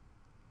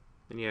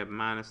 Then you have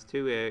minus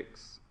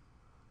 2x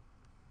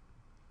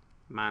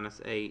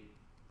minus 8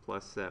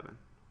 plus 7.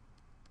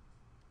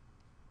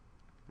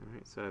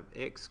 Alright, so I have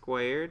x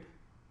squared.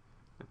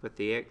 I put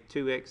the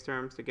two x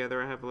terms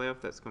together I have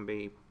left. That's going to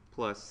be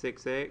plus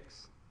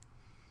 6x.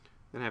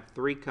 Then I have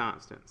three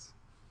constants.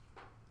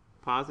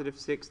 Positive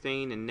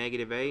 16 and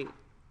negative 8.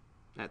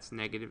 That's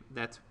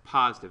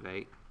positive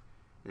 8.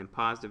 And then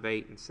positive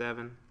 8 and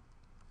 7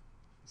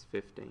 is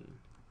 15.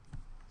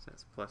 So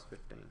that's plus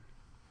 15.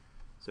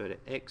 So the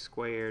x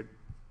squared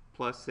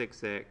plus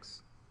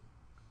 6x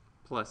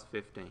plus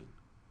 15.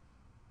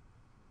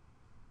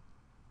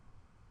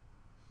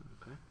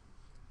 Okay.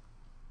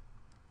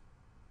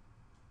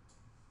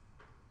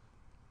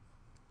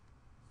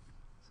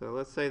 So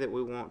let's say that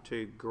we want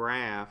to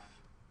graph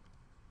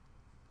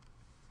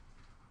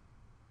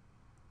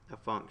a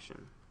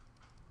function.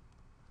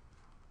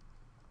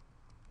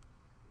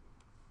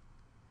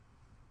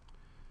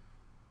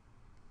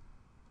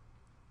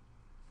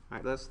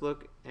 Alright, let's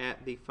look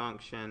at the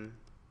function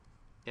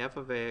f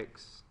of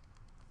x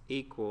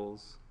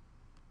equals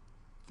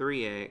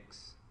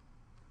 3x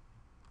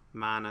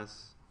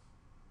minus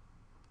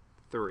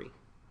 3.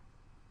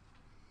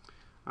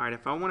 Alright,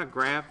 if I want to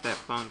graph that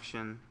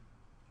function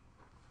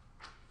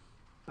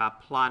by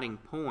plotting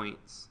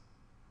points,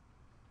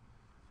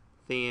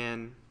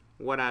 then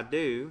what I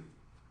do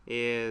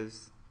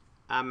is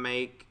I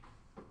make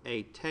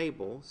a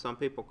table. Some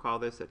people call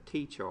this a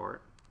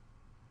t-chart.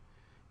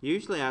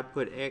 Usually I'd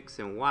put x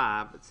and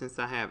y, but since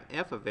I have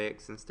f of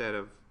x instead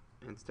of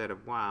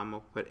y, I'm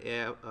going to put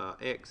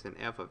x and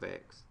f of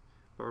x.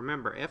 But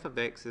remember, f of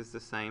x is the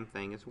same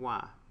thing as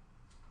y.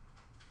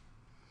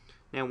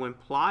 Now when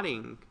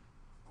plotting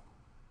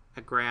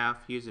a graph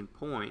using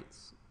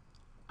points,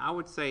 I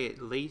would say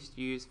at least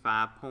use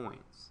 5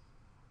 points.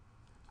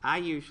 I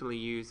usually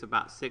use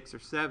about 6 or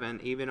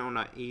 7, even on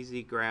an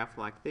easy graph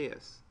like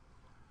this.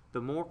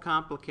 The more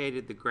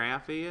complicated the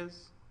graph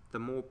is, the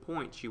more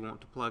points you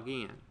want to plug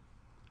in.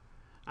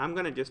 I'm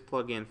going to just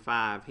plug in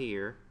 5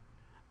 here.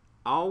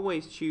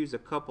 Always choose a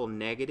couple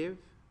negative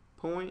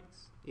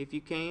points if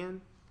you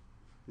can.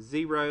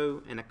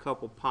 0 and a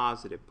couple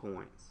positive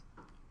points.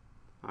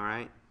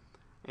 Alright?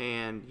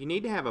 And you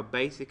need to have a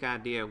basic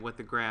idea of what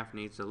the graph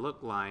needs to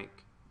look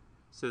like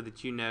so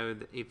that you know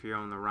that if you're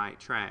on the right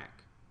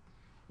track.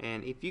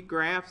 And if you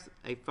graph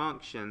a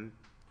function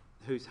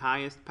whose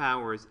highest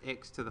power is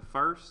x to the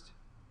first,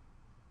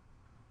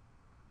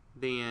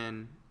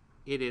 then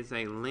it is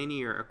a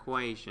linear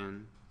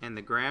equation, and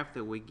the graph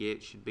that we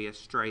get should be a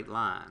straight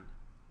line.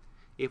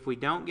 If we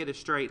don't get a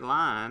straight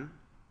line,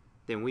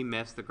 then we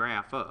mess the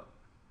graph up.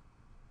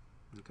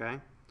 Okay?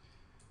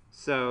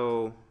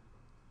 So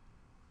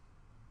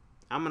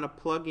I'm going to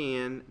plug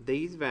in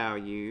these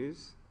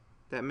values.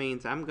 That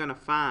means I'm going to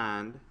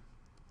find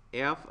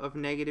f of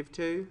negative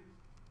 2,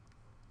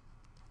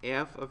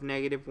 f of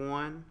negative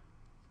 1,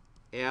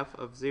 f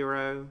of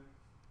 0,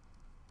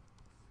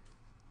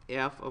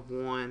 f of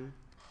 1,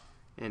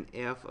 and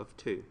f of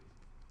 2.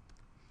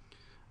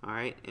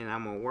 Alright, and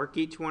I'm going to work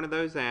each one of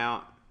those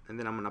out, and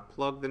then I'm going to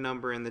plug the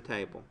number in the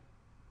table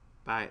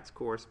by its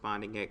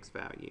corresponding x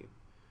value.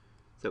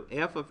 So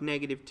f of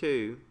negative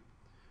 2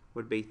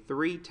 would be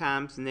 3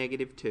 times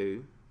negative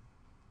 2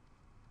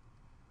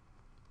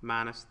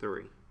 minus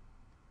 3.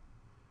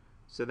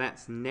 So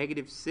that's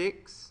negative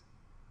 6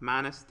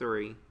 minus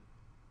 3,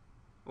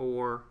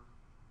 or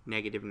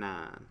negative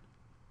 9.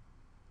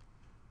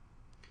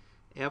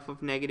 F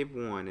of negative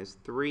 1 is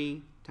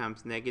 3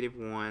 times negative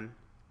 1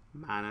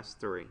 minus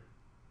 3.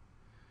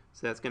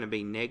 So that's going to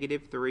be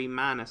negative 3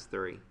 minus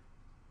 3.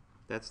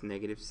 That's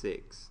negative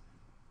 6.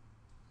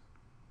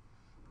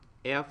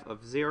 F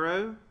of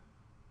 0,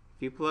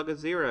 if you plug a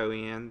 0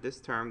 in,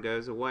 this term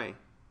goes away.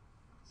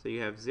 So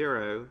you have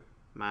 0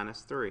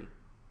 minus 3.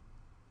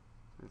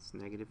 That's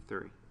negative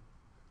 3.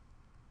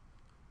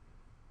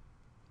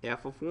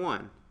 F of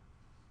 1,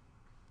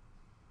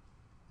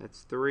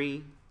 that's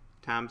 3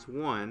 times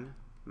 1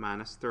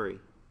 minus 3.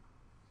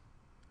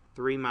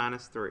 3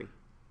 minus 3,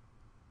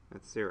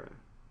 that's 0.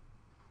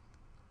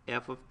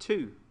 F of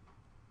 2,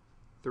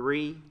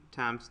 3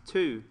 times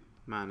 2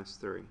 minus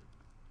 3,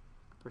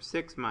 or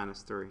 6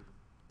 minus 3,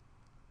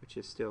 which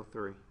is still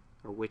 3,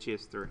 or which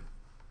is 3.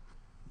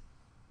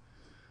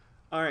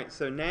 Alright,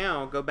 so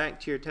now go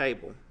back to your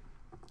table.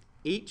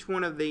 Each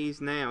one of these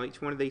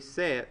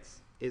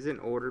sets is an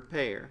ordered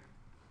pair.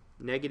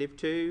 Negative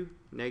 2,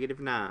 negative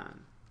 9.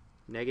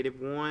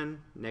 Negative 1,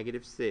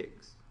 negative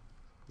 6.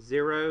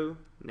 0,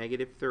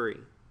 negative 3.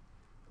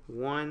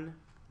 1,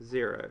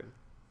 0.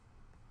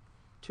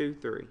 2,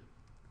 3.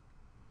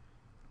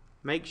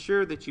 Make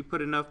sure that you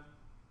put enough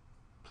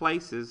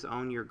places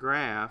on your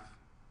graph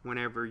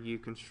whenever you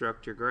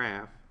construct your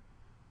graph.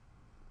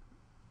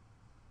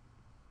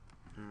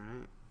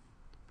 Alright,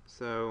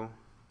 so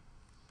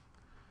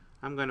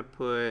I'm going to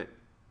put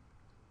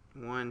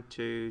 1,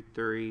 2,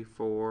 3,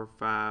 4,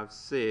 5,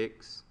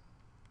 6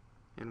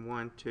 and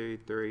 1, 2,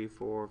 3,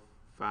 4,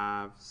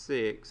 5,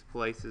 6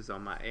 places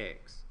on my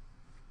X.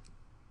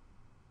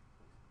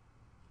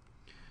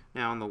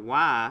 Now on the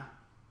Y,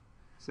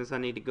 since I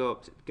need to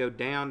go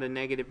down to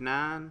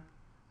 -9,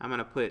 I'm going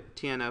to put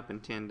 10 up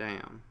and 10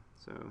 down.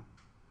 So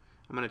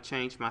I'm going to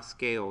change my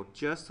scale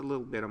just a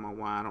little bit on my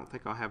Y. I don't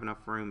think I'll have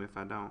enough room if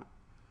I don't.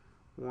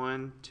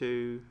 1,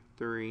 2,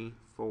 3,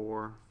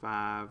 4,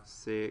 5,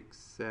 6,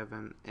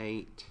 7,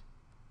 8,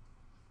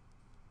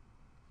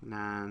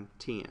 9,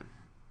 10.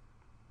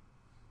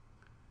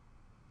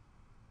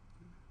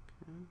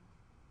 Okay.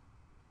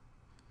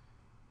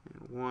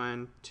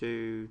 1,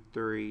 2,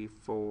 3,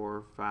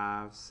 4,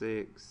 5,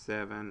 6,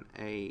 7,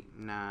 8,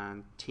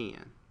 9,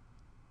 10.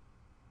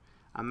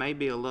 I may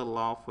be a little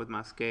off with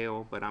my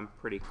scale, but I'm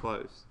pretty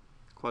close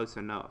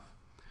enough.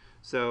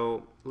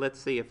 So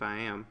let's see if I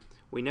am.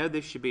 We know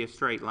this should be a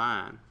straight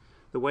line.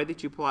 The way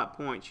that you plot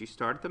points, you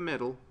start at the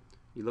middle,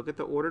 you look at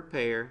the ordered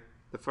pair.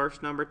 The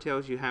first number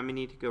tells you how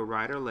many to go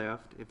right or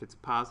left. If it's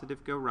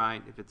positive, go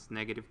right. If it's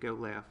negative, go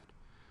left.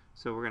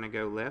 So we're going to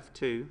go left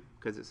 2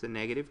 because it's a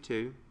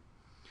 -2.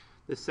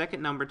 The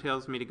second number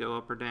tells me to go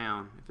up or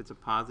down. If it's a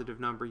positive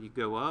number, you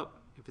go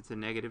up. If it's a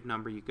negative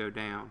number, you go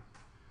down.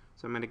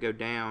 So I'm going to go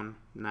down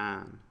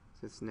 9.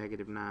 So it's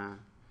 -9.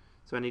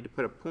 So I need to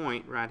put a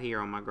point right here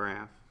on my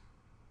graph.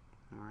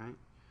 Alright.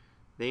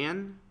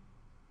 Then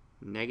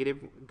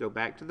go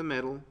back to the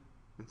middle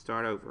and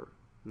start over.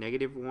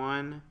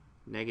 -1,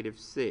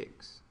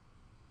 -6.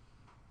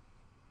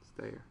 It's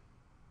there.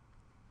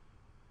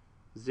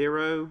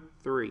 0,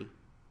 3.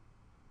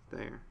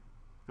 There.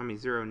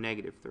 0,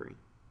 -3.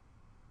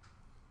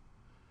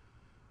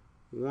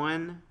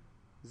 1,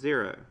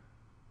 0.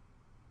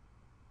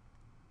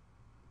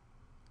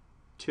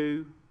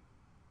 2,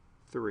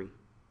 3.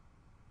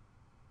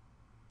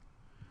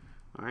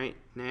 Alright,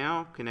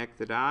 now connect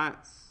the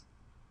dots,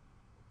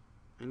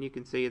 and you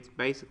can see it's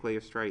basically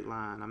a straight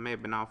line. I may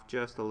have been off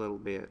just a little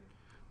bit,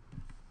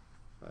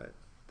 but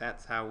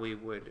that's how we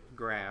would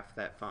graph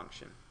that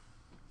function.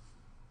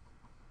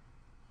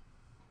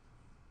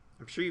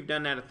 I'm sure you've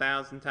done that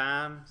 1,000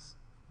 times,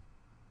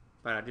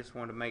 but I just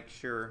want to make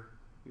sure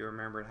you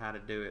remembered how to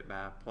do it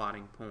by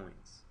plotting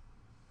points.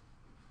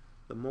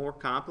 The more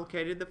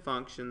complicated the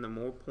function, the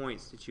more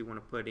points that you want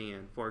to put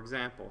in. For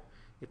example,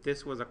 if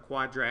this was a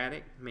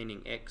quadratic,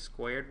 meaning x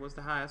squared was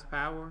the highest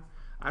power,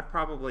 I'd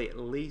probably at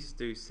least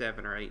do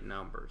 7 or 8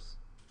 numbers,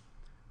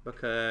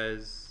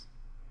 because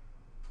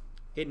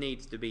it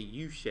needs to be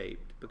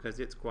U-shaped because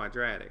it's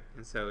quadratic.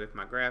 And so if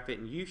my graph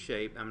isn't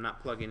U-shaped, I'm not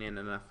plugging in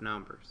enough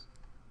numbers.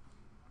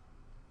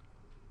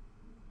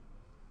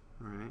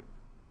 Alright.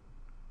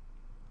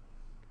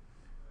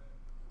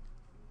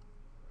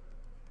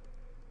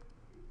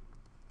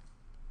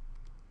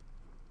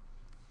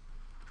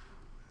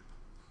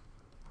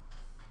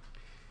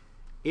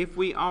 If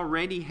we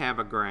already have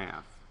a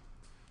graph,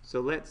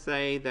 so let's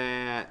say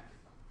that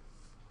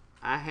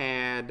I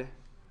had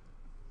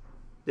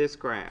this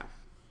graph.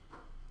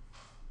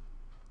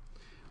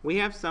 We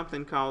have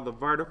something called the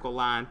vertical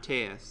line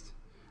test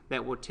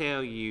that will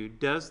tell you,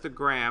 does the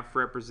graph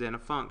represent a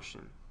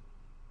function?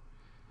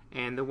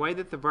 And the way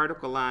that the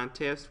vertical line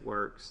test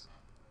works,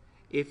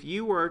 if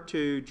you were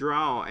to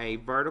draw a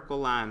vertical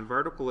line,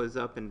 vertical is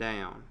up and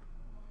down.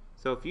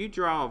 So if you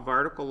draw a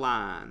vertical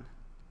line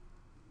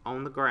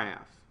on the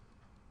graph,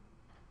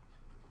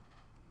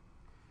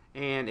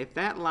 and if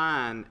that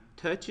line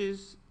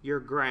touches your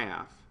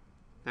graph,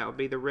 that would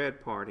be the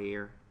red part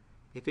here.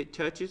 If it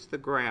touches the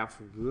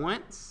graph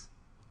once,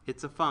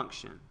 it's a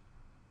function.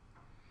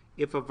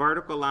 If a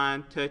vertical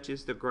line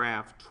touches the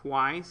graph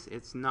twice,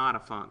 it's not a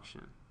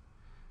function.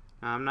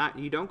 Now,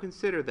 you don't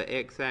consider the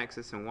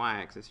x-axis and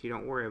y-axis. You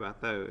don't worry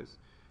about those.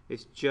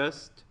 It's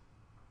just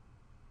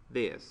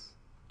this,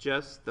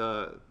 just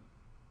the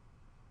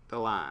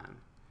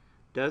line.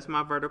 Does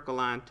my vertical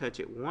line touch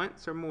it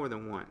once or more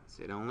than once?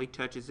 It only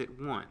touches it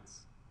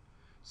once.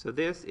 So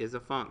this is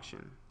a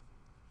function.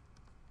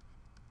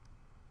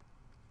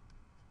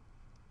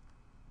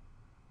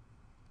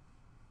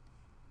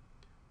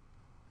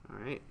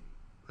 Alright,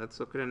 let's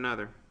look at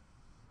another.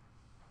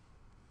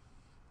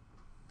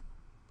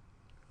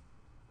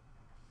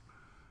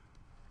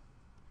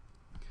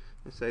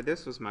 Let's say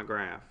this was my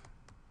graph.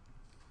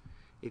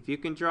 If you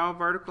can draw a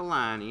vertical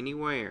line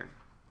anywhere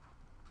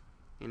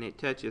and it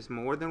touches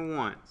more than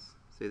once,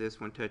 see this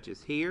one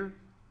touches here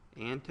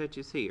and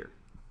touches here,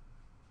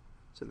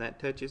 so that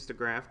touches the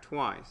graph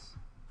twice.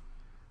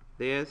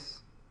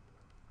 This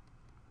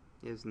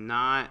is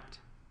not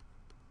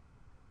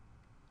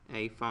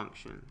a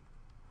function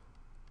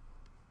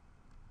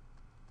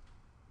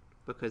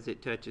because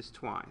it touches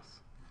twice.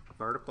 A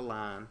vertical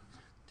line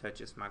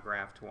touches my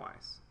graph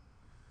twice.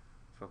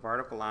 If a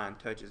vertical line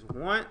touches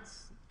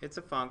once, it's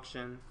a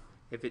function.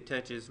 If it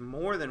touches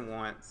more than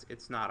once,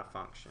 it's not a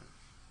function.